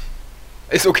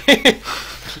 Ist okay.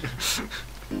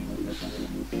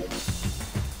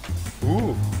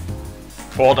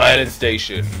 Fort Island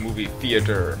Station, movie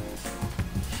theater.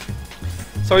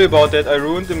 Sorry about that, I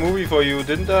ruined the movie for you,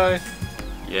 didn't I?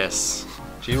 Yes.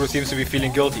 Shiro seems to be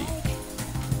feeling guilty.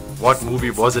 What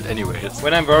movie was it anyways?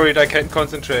 When I'm worried, I can't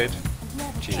concentrate.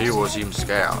 Shiro seems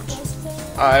scared.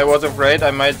 I was afraid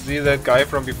I might see that guy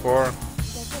from before.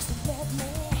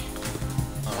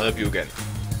 I'll help you again.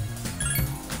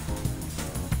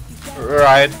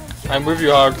 Right. I'm with you,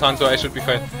 Harutan, so I should be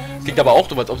fine. Klingt aber auch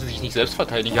so, als ob sie sich nicht selbst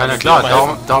verteidigen. Ja, na klar,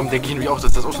 darum denke ich nämlich auch,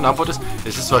 dass das auch so eine Antwort ist.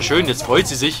 Es ist zwar schön, jetzt freut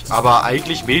sie sich, aber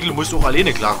eigentlich, Mädel, musst du auch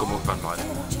alleine klarkommen irgendwann mal.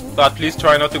 But please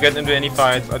try not to get into any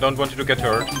fights. I don't want you to get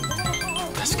hurt.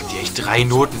 Das gibt dir echt 3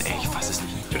 Noten, ey, ich fass es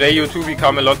nicht. Today you two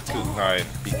become a lot nein.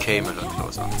 Became a lot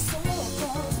closer.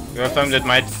 You have something that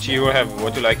might Chihiro have.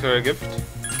 Would you like her a gift?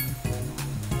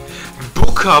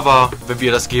 Bookcover, wenn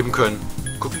wir das geben können.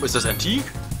 Gucken, ist das antik?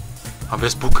 Haben wir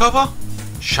das Bookcover?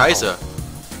 Scheiße.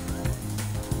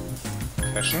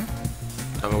 Fashion?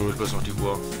 Da haben wir bloß noch die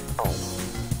Uhr.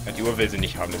 Ja, die Uhr will sie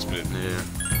nicht haben, das Bild. Nee.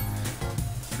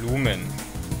 Blumen.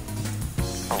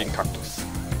 Gegen Kaktus.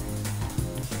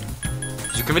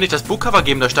 Wieso können wir nicht das Bookcover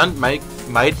geben? Da stand might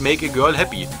make a girl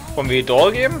happy. Wollen wir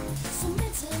Doll geben?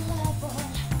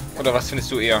 Oder was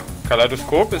findest du eher?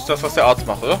 Kaleidoskop ist das, was der Arzt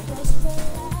macht, oder?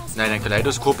 Nein, ein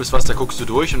Kaleidoskop ist was, da guckst du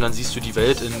durch und dann siehst du die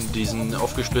Welt in diesen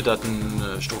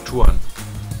aufgesplitterten Strukturen.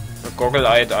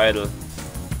 Goggle-eyed Idol.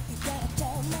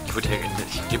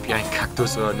 Ich gebe ihr einen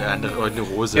Kaktus oder eine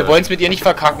Rose. Wir wollen es mit ihr nicht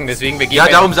verkacken, deswegen wir geben. Ja,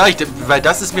 darum sage ich, weil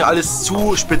das ist mir alles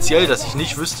zu speziell, dass ich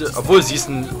nicht wüsste, obwohl sie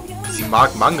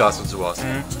mag Mangas und sowas.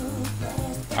 Mhm.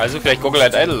 Also vielleicht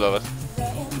Goggle-eyed Idol oder was?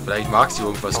 Vielleicht mag sie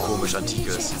irgendwas komisch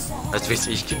Antikes. Also weiß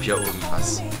ich gebe ihr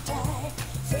irgendwas.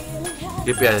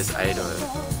 Gib ihr das Idol.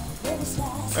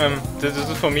 This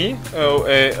is for me. Oh,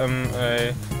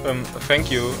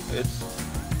 thank you. It's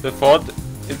the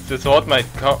thought my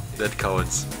that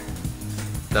counts.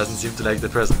 Doesn't seem to like the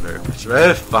present very much.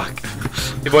 Well, fuck.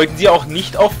 Wir wollten sie auch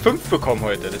nicht auf 5 bekommen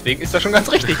heute. Deswegen ist das schon ganz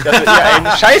richtig, dass wir ihr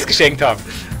einen Scheiß geschenkt haben.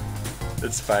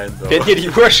 It's fine though. Wir hätten ihr die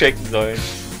Uhr schenken sollen.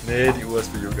 Nee, die Uhr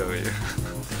ist für Yukari.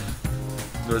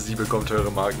 Nur sie bekommt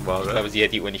teure Markenware. Aber sie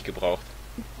hätte die Uhr nicht gebraucht.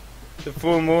 The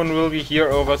full moon will be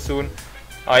here over soon.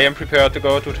 I am prepared to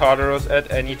go to Tartarus at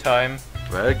any time.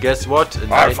 Well, guess what? In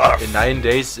 9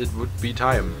 days it would be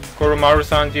time.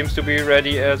 Koromaru-san seems to be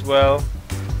ready as well.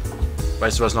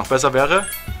 Weißt du, was noch besser wäre?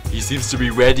 He seems to be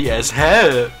ready as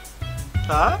hell.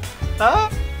 Huh? Huh?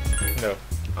 No.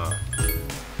 Ah.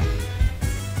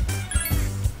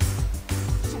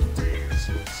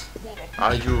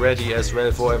 Are you ready as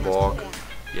well for a walk?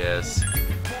 Yes.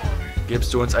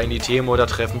 Gibst du uns ein Item oder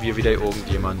treffen wir wieder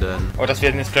irgendjemanden? Oh, dass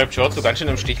wir den Striped Short so ganz schön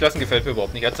im Stich lassen, gefällt mir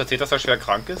überhaupt nicht. Er hat erzählt, dass er schwer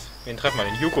krank ist. Wen treffen wir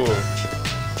denn? Yuko.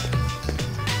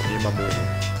 Nee, Mamoru.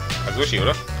 Azushi,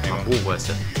 oder? Mamoru ist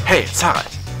der. Hey, it's Harald.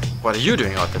 What are you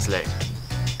doing out this late?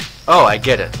 Oh, I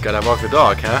get it. Gotta walk the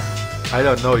dog, huh? I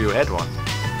don't know you had one.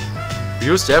 We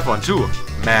used to have one too.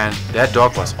 Man, that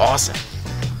dog was awesome.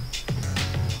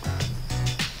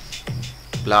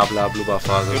 Bla bla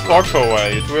blubberphase. You talked for a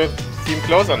while. You two seem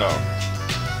closer now.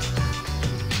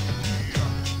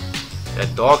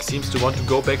 That dog seems to want to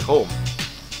go back home.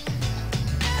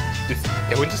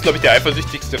 Der Hund ist, glaube ich, der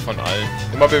eifersüchtigste von allen.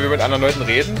 Immer wenn wir mit anderen Leuten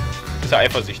reden, ist er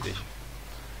eifersüchtig.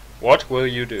 What will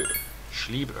you do?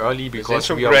 Sleep early because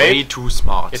schon we are way too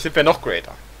smart. Jetzt sind wir noch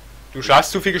greater. Du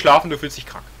hast zu viel geschlafen, du fühlst dich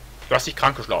krank. Du hast dich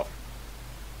krank geschlafen.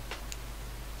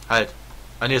 Halt.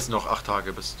 Ah ne, jetzt noch 8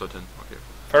 Tage bis dorthin. Okay.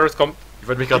 Ferris kommt. Ich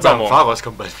wollte mich gerade sagen, Faros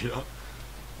kommt bald wieder.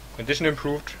 Condition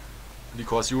improved.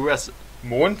 Because you rested.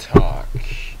 Montag.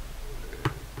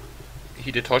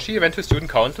 Hidetoshi, Event für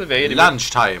Student Council. Wer hier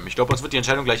Lunchtime. Ich glaube, uns wird die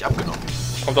Entscheidung gleich abgenommen.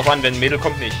 Kommt drauf an, wenn ein Mädel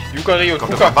kommt nicht. Yukari und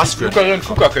kommt Fuka. Was für Yukari und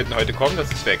Fuka könnten heute kommen,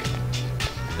 das ist weg.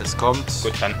 Es kommt.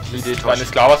 Gut, dann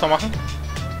ist klar, was wir machen.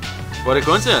 What a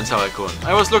coincidence, Harald-kun.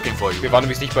 I was looking for you. Wir waren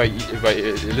nämlich nicht bei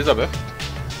Elisabeth.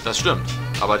 Das stimmt.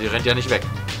 Aber die rennt ja nicht weg.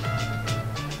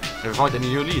 Wir fangen in die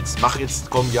New Leads. Mach jetzt,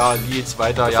 komm, ja, Leads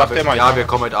weiter. Ja, wir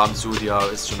kommen heute Abend zu dir.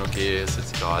 Ist schon okay, ist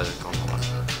jetzt egal. Komm mal.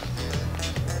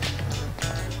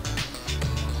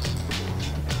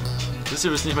 Wisst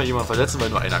ihr, müsst nicht mal jemand versetzen, weil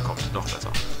nur einer kommt. Noch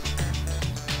besser.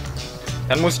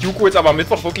 Dann muss Yuko jetzt aber am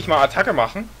Mittwoch wirklich mal Attacke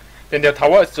machen. Denn der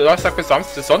Tower ist Donnerstag bis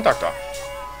Sonntag da.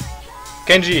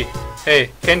 Kenji.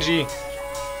 Hey, Kenji.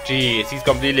 Geez, he's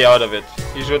completely out of it.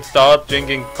 He should start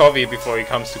drinking coffee before he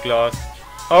comes to class.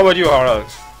 How about you, Harald?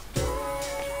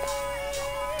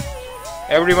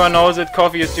 Everyone knows that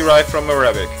coffee is derived from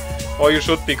Arabic. Or you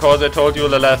should, because I told you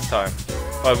the last time.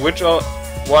 But which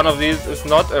one of these is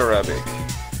not Arabic?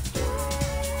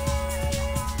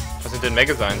 Was sind denn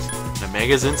Magazines?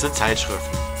 Magazines sind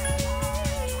Zeitschriften.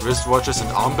 Wristwatches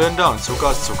sind Armbänder und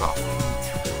Zucker ist Zucker.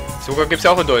 Zucker gibt's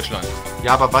ja auch in Deutschland.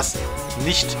 Ja, aber was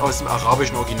nicht aus dem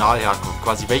arabischen Original herkommt.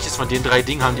 Quasi welches von den 3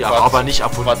 Dingen haben die Araber nicht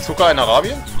erfunden? War Zucker in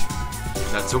Arabien?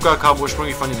 Na, Zucker kam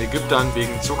ursprünglich von den Ägyptern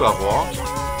wegen Zuckerrohr.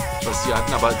 Was sie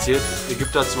hatten, aber erzählt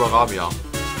Ägypter zu Arabier.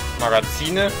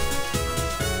 Magazine.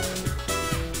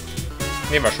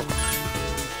 Nehmen wir Zucker.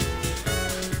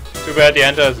 Too bad the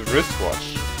answer is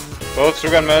wristwatch. Both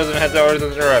sugar and medicine had their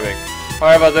origins in Arabic.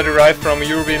 However, they derived from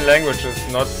European languages,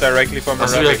 not directly from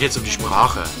Achso, da Arabic. geht's um die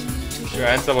Sprache. Your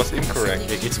answer was incorrect.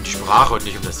 Hier geht's um die Sprache und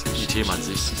nicht um das Thema an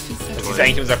sich. Das ist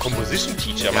eigentlich unser Composition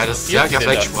Teacher. Ja, das ist ja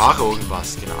vielleicht Sprache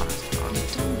irgendwas. Keine Ahnung.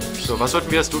 So, was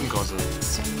sollten wir als Student Council?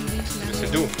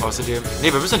 Du. Außerdem.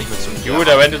 Ne, wir müssen ja nicht mehr zu.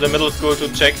 Dude, I went to the middle school to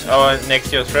check our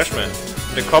next year's freshmen.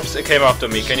 The cops came after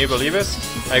me. Can you believe it?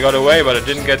 I got away, but I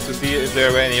didn't get to see if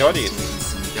there were any hotties.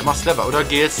 Ja, mach's clever. Oder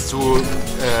geh jetzt zu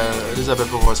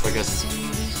Elisabeth, bevor wir es vergessen.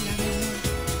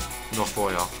 Noch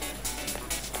vorher.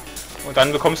 Und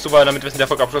dann bekommst du, weil damit wir in der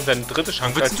Folge abschließen, deine dritte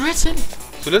Chance. Wo willst du jetzt hin?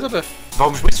 Zu Elisabeth.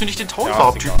 Warum sprichst du nicht den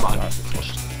Townfarb-Typen an? Ja, ist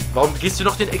wurscht. Warum gehst du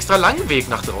noch den extra langen Weg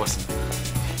nach draußen?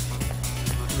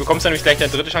 Du bekommst dann nämlich gleich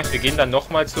deine dritte Chance. Wir gehen dann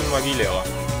nochmal zum Magielehrer.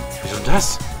 Wieso denn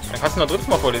das? Dann kannst du noch drittes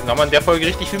Mal vorlesen. Da haben wir in der Folge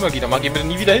richtig viel Magie. Dann gehen wir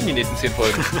nie wieder hin, die nächsten 10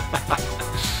 Folgen.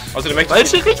 Außer du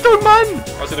Falsche Richtung, Mann!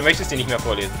 Außer du möchtest die nicht mehr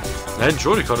vorlesen. Nein,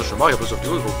 schon, ich kann das schon machen. Ich habe bloß auf die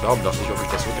Uhr geguckt. Darum dachte ich, ob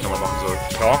ich das wirklich nochmal machen soll.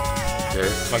 Klar. Okay.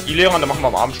 Magielehrer und dann machen wir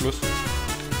am Abend Schluss.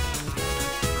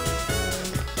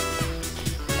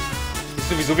 Ist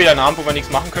sowieso wieder ein Abend, wo wir nichts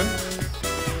machen können.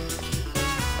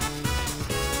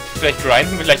 Vielleicht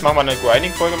grinden, vielleicht machen wir eine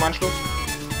Grinding-Folge im Anschluss.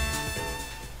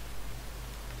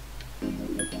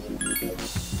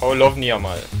 Paul of Nia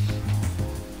mal.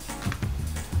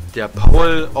 Der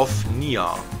Paul of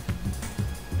Nia.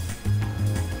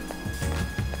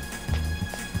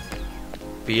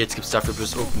 Wie jetzt gibt's dafür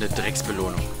bloß irgendeine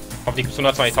Drecksbelohnung. Hoffentlich gibt's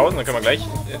 120.000, dann können wir gleich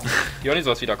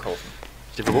Dionysos wieder kaufen.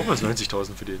 Wir brauchen uns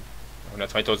 90.000 für den.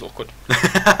 120.000 ist auch gut.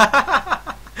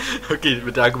 Okay,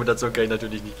 mit der Argumentation kann ich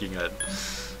natürlich nicht gegenhalten.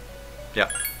 Ja.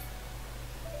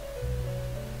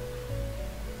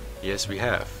 Yes, we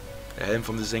have. A helm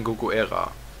from the Sengoku era.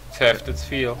 Theft, it's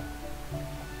feel.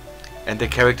 And the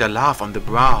character laugh on the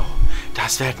brow.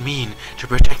 Does that mean to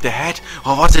protect the head,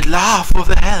 or was it laugh for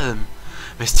the helm?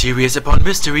 Mysterious upon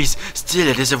mysteries, still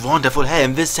it is a wonderful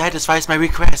helm. This satisfies my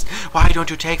request. Why don't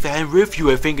you take the helm with you?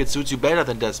 I think it suits you better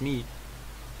than does me.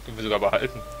 Den wir sogar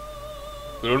behalten.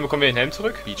 Belohnen bekommen wir den Helm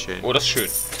zurück? Keychain. Oh, das ist schön.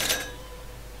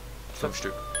 5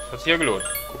 Stück. Das hat sich ja gelohnt.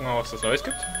 Gucken wir mal, was das Neues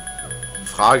gibt.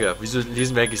 Frage, wieso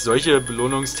lesen wir eigentlich solche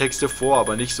Belohnungstexte vor,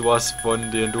 aber nicht sowas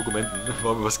von den Dokumenten?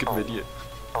 Was gibt mir die?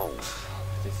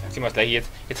 Sieh mal, gleich jetzt.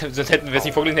 Sonst hätten wir es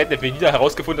nicht vorgelesen, hätten wir wieder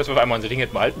herausgefunden, dass wir auf einmal unser Ding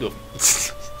hätten behalten dürfen.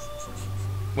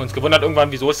 Wir uns gewundert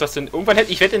irgendwann, wieso ist das denn? Irgendwann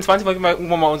hätte ich wette in 20 Mal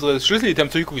irgendwann mal unsere Schlüssel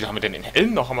zurückgucken. Wieso haben wir denn den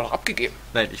Helm noch? Haben wir noch abgegeben?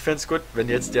 Nein, ich fände es gut, wenn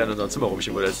jetzt der in unserem Zimmer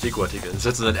rumstehen würde als Dekoartikel. Das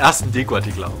wird unseren ersten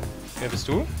Dekoartikel haben. Wer bist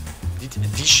du?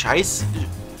 Die scheiß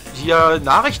hier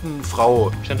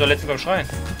Nachrichtenfrau. Stand doch letztens beim Schrein.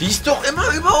 Die ist doch immer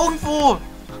über irgendwo.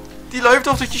 Die läuft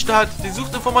doch durch die Stadt. Die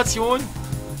sucht Informationen.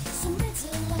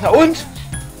 Na und?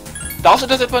 Darfst du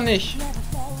das etwa nicht?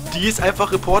 Die ist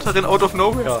einfach Reporterin out of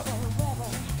nowhere.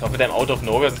 Ich glaube mit deinem Out of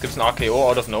Nowhere, sonst gibt es ein AKO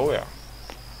Out of Nowhere.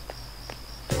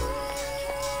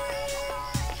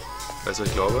 Weißt du, was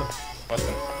ich glaube? Was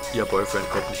denn? Ihr Boyfriend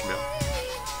kommt nicht mehr.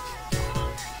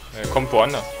 Er kommt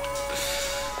woanders.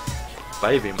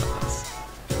 Bei wem anders?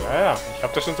 Ja, ich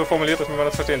habe das schon so formuliert, dass man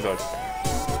das verstehen sollte.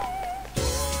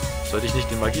 Sollte ich nicht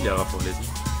den Magielehrer vorlesen?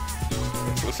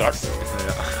 Wenn du es sagst.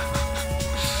 Naja.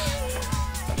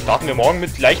 Dann starten wir morgen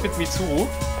gleich mit Mitsuru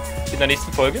in der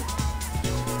nächsten Folge.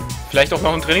 Vielleicht auch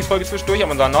noch eine Trainingsfolge zwischendurch,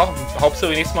 aber danach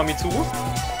Hauptsache nächstes Mal Mitsuru.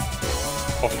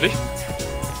 Hoffentlich.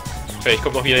 Vielleicht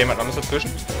kommt auch wieder jemand anderes dazwischen.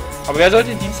 Aber wer sollte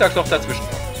den Dienstag noch dazwischen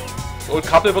kommen? Das Old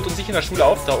Couple wird uns nicht in der Schule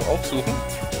aufsuchen.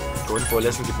 Go in for a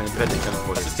lesson, gib mir ein Pad, ich kann es Was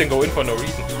vorlesen. ist denn Go in for no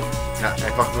reason? Ja,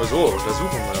 einfach nur so,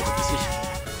 Untersuchung oder was weiß ich.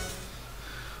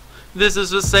 This is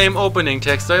the same opening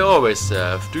text I always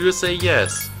have. Do you say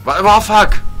yes? Oh,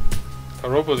 fuck!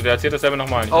 Karopo, der erzählt dasselbe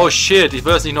nochmal nicht. Oh shit, ich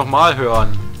will das nicht nochmal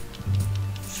hören.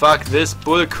 Fuck this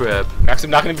bullcrap. Merkst du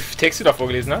im Nachhinein, wie viel Text du da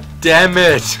vorgelesen hast? Damn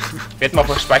it! Wir hätten mal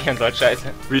speichern sollen,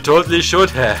 scheiße. We totally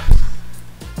should have.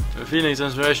 Feelings,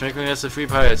 inspiration, making us the free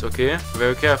pirates, okay?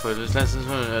 Very careful, just lessons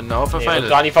now for final.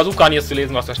 Dani, versuch gar nicht erst zu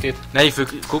lesen, was da steht. Nein, ich will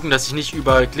gucken, dass ich nicht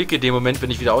überklicke den Moment,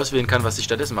 wenn ich wieder auswählen kann, was ich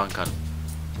stattdessen machen kann.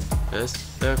 Best,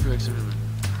 der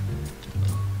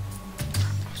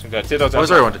erzählt uns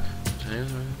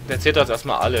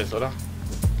erstmal alles, oder?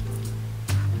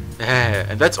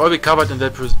 And that's all we covered in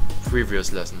that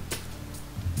previous lesson.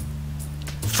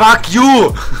 Fuck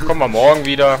you! Kommen wir morgen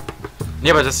wieder.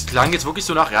 Nee, aber das klang jetzt wirklich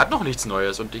so nach, er hat noch nichts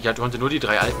Neues und ich konnte nur die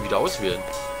 3 alten wieder auswählen.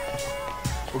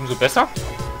 Umso besser.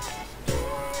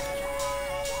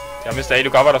 Ja, Mr.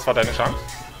 Edogawa, das war deine Chance.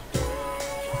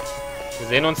 Wir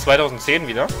sehen uns 2010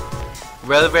 wieder.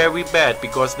 Well, very bad,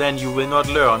 because then you will not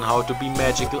learn how to be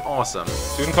magical awesome.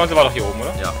 Student Council war doch hier oben,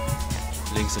 oder? Ja.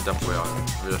 Links hinterm Feuer.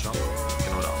 Wieder schauen.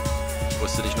 Genau da.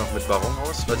 Rüste dich noch mit Baron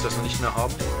aus, falls wir das noch nicht mehr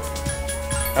haben.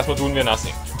 Erstmal tun wir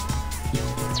Nothing.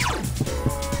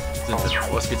 Sind wir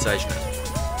ausgezeichnet.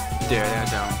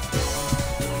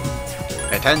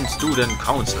 Attend Student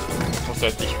Council.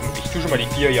 Ich tue schon mal die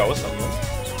 4 hier aus.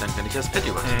 Dann kann ich das Pet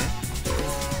übernehmen.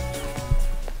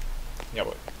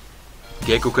 Jawohl.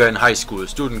 Gekuken High School,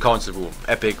 Student Council Room,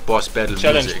 Epic Boss Battle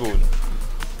Challenge Music. Room.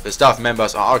 The staff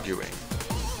members are arguing.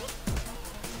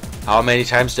 How many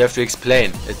times do I have to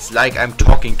explain? It's like I'm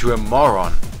talking to a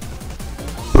moron.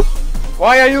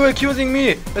 Why are you accusing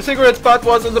me? The cigarette butt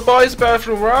was in the boys'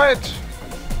 bathroom, right?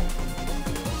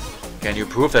 Can you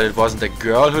prove that it wasn't the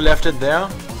girl who left it there?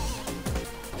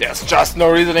 There's just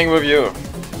no reasoning with you.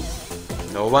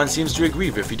 No one seems to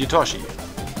agree with Hidetoshi.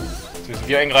 Müssen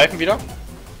wir eingreifen wieder?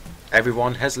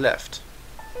 Everyone has left.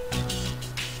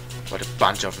 What a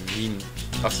bunch of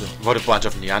what a bunch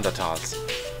of Neanderthals.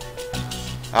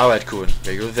 Alright, Kuhn.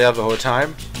 Were you there the whole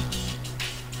time?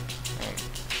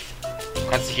 Du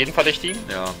kannst dich jeden verdächtigen?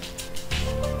 Ja.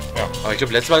 Aber ich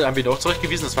glaube, letztes Mal haben wir ihn auch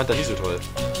zurechtgewiesen, das fand er nicht so toll.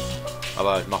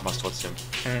 Aber machen wir es trotzdem.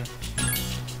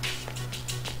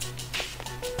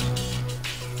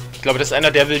 Ich glaube, das ist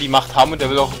einer, der will die Macht haben und der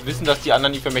will auch wissen, dass die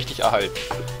anderen die für mächtig erhalten.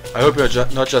 I hope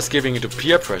you're not just giving into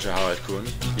peer pressure, Harald-kun.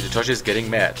 Hidetoshi is getting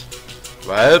mad.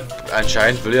 Weil,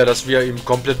 anscheinend will er, dass wir ihm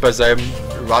komplett bei seinem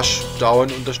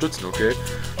Rushdown unterstützen, okay?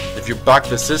 If you bug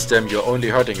the system, you're only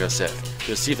hurting yourself.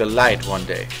 You'll see the light one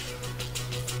day.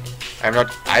 I'm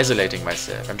not isolating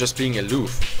myself, I'm just being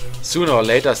aloof. Sooner or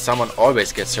later, someone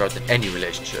always gets hurt in any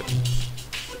relationship.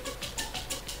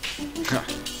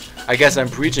 I guess I'm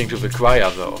preaching to the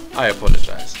choir though. I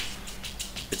apologize.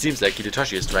 It seems like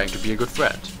Hidetoshi is trying to be a good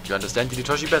friend. You understand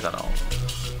Hidetoshi better now.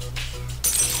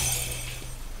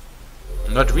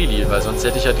 Not really, weil sonst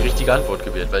hätte ich ja die richtige Antwort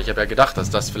gewählt, weil ich habe ja gedacht, dass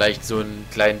das vielleicht so einen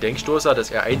kleinen Denkstoßer,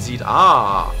 dass er einsieht,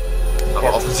 aber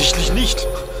offensichtlich nicht.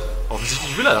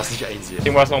 Offensichtlich will er das nicht einsehen.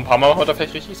 Deswegen war es noch ein paar Mal, wird er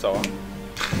vielleicht richtig sauer.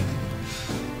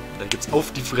 Dann gibt's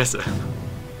auf die Fresse.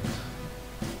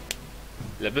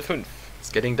 Level 5.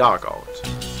 It's getting dark out.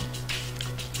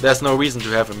 There's no reason to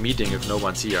have a meeting if no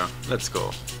one's here. Let's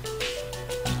go.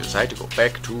 You decide to go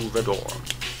back to the dorm.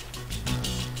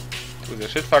 To the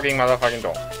shit fucking motherfucking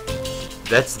dorm.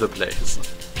 That's the place.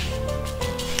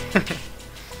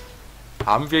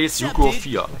 Haben wir jetzt Yuko auf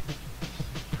 4?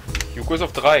 Yuko ist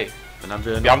auf 3. Dann haben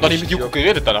wir haben doch nicht mit Yuko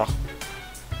geredet danach.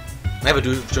 Ja, aber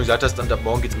du schon gesagt hast, dann ab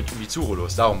morgen geht's mit Mitsuru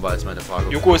los. Darum war jetzt meine Frage.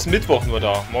 Yuko ist Mittwoch nur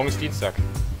da. Morgen ist Dienstag.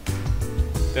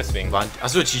 Deswegen.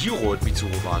 Achso, Chihiro und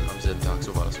Mitsuru waren am selben Tag.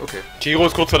 So war das. Okay. Chihiro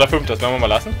ist kurz vor der 5. Das werden wir mal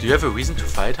lassen. Do you have a reason to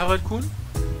fight, Harald-kun?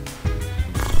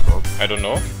 I don't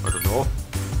know. I don't know.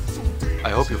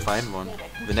 I hope you find one.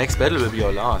 The next battle will be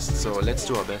our last, so let's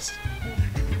do our best.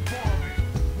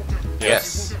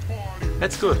 Yes.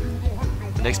 That's good.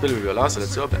 The next battle will be our last, so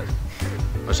let's do our best.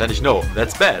 Wahrscheinlich no.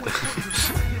 That's bad.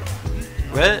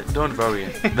 Well, don't worry.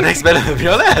 The next battle will be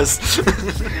our last.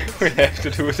 We have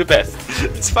to do the best.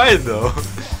 It's fine though.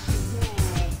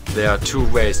 There are 2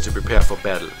 ways to prepare for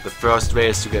battle. The first way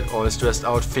is to get all stressed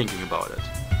out thinking about it.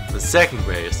 The second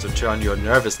way is to turn your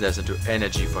nervousness into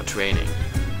energy for training.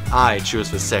 I choose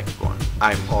the second one.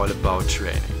 I'm all about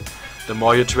training. The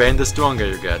more you train, the stronger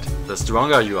you get. The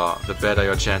stronger you are, the better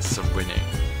your chances of winning.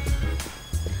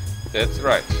 That's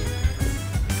right.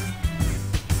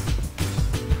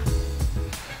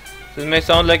 This may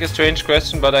sound like a strange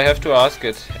question, but I have to ask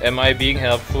it. Am I being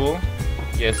helpful?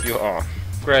 Yes, you are.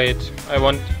 Great. I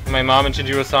want my mom and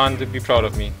Shinjiro-san to be proud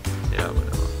of me. Yeah,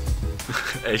 whatever.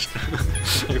 Echt?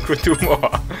 You could do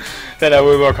more. Then I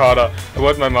will work harder. I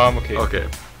want my mom, okay. Okay.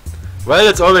 Well,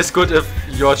 it's always good if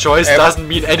your choice doesn't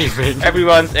mean anything.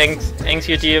 Everyone's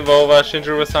anxiety over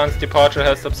Shinjiro-san's departure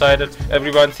has subsided.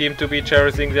 Everyone seemed to be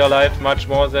cherishing their life much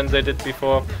more than they did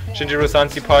before.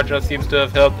 Shinjiro-san's departure seems to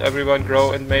have helped everyone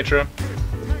grow and mature.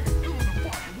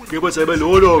 Gib uns eine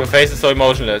Belohnung. Your face is so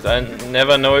emotionless. I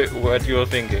never know what you're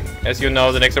thinking. As you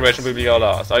know, the next operation will be your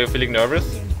last. Are you feeling nervous?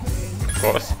 Of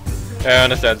course. I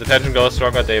understand. The tension grows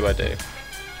stronger day by day.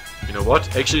 You know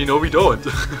what? Actually, no, we don't.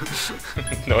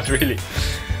 Not really.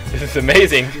 This is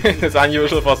amazing. It's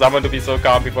unusual for someone to be so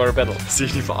calm before a battle.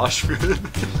 Sich nicht verarscht fühlen.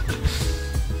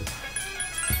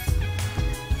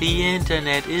 The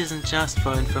internet isn't just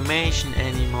for information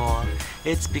anymore.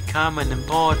 It's become an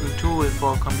important tool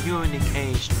for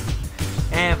communication.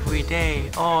 Every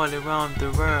day, all around the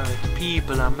world,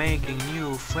 people are making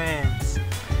new friends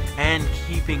and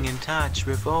keeping in touch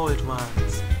with old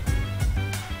ones.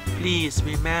 Please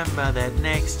remember that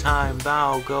next time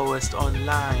thou goest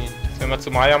online. Das werden wir zu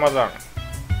Maya mal sagen.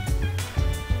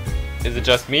 Is it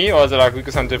just me or is it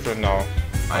Akiko-san different now?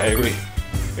 I agree.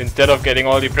 Instead of getting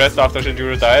all depressed after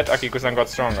Shinjiro died, Akiko-san got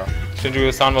stronger.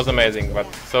 Shinjiro-san was amazing, but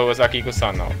so was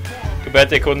Akiko-san now. Too bad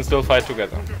they couldn't still fight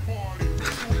together.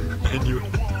 And you.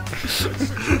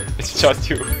 It's just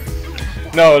you.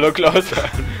 No, look closer.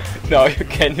 Now you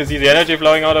see the energy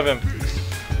flowing out of him.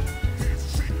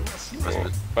 So,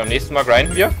 beim nächsten Mal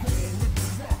grinden wir.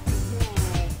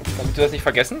 Damit wir das nicht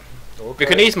vergessen. Okay. Wir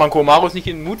können nächstes Mal, Komaru ist nicht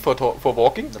in den Mood for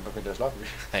Walking. Dann wird der schlafen.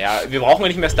 Naja, wir brauchen ja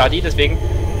nicht mehr Study, deswegen...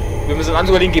 Wir müssen uns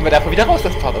überlegen, gehen wir da einfach wieder raus,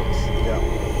 das Part aus. Ja.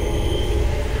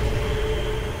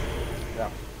 Ja.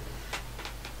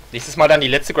 Nächstes Mal dann die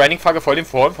letzte Grinding-Frage vor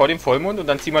dem Vollmond und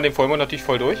dann ziehen wir den Vollmond natürlich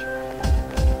voll durch.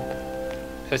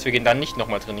 Das heißt, wir gehen dann nicht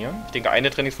nochmal trainieren. Ich denke, eine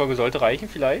Trainingsfolge sollte reichen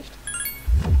vielleicht.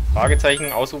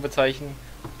 Fragezeichen, Ausrufezeichen,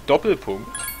 Doppelpunkt.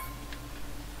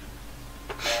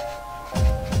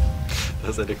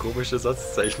 Das ist eine komische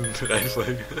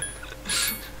Satzzeichen-Reihenfolge.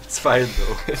 It's fine,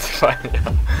 though. It's fine, ja.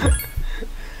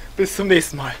 Bis zum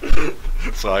nächsten Mal.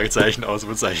 Fragezeichen,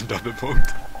 Ausrufezeichen,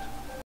 Doppelpunkt.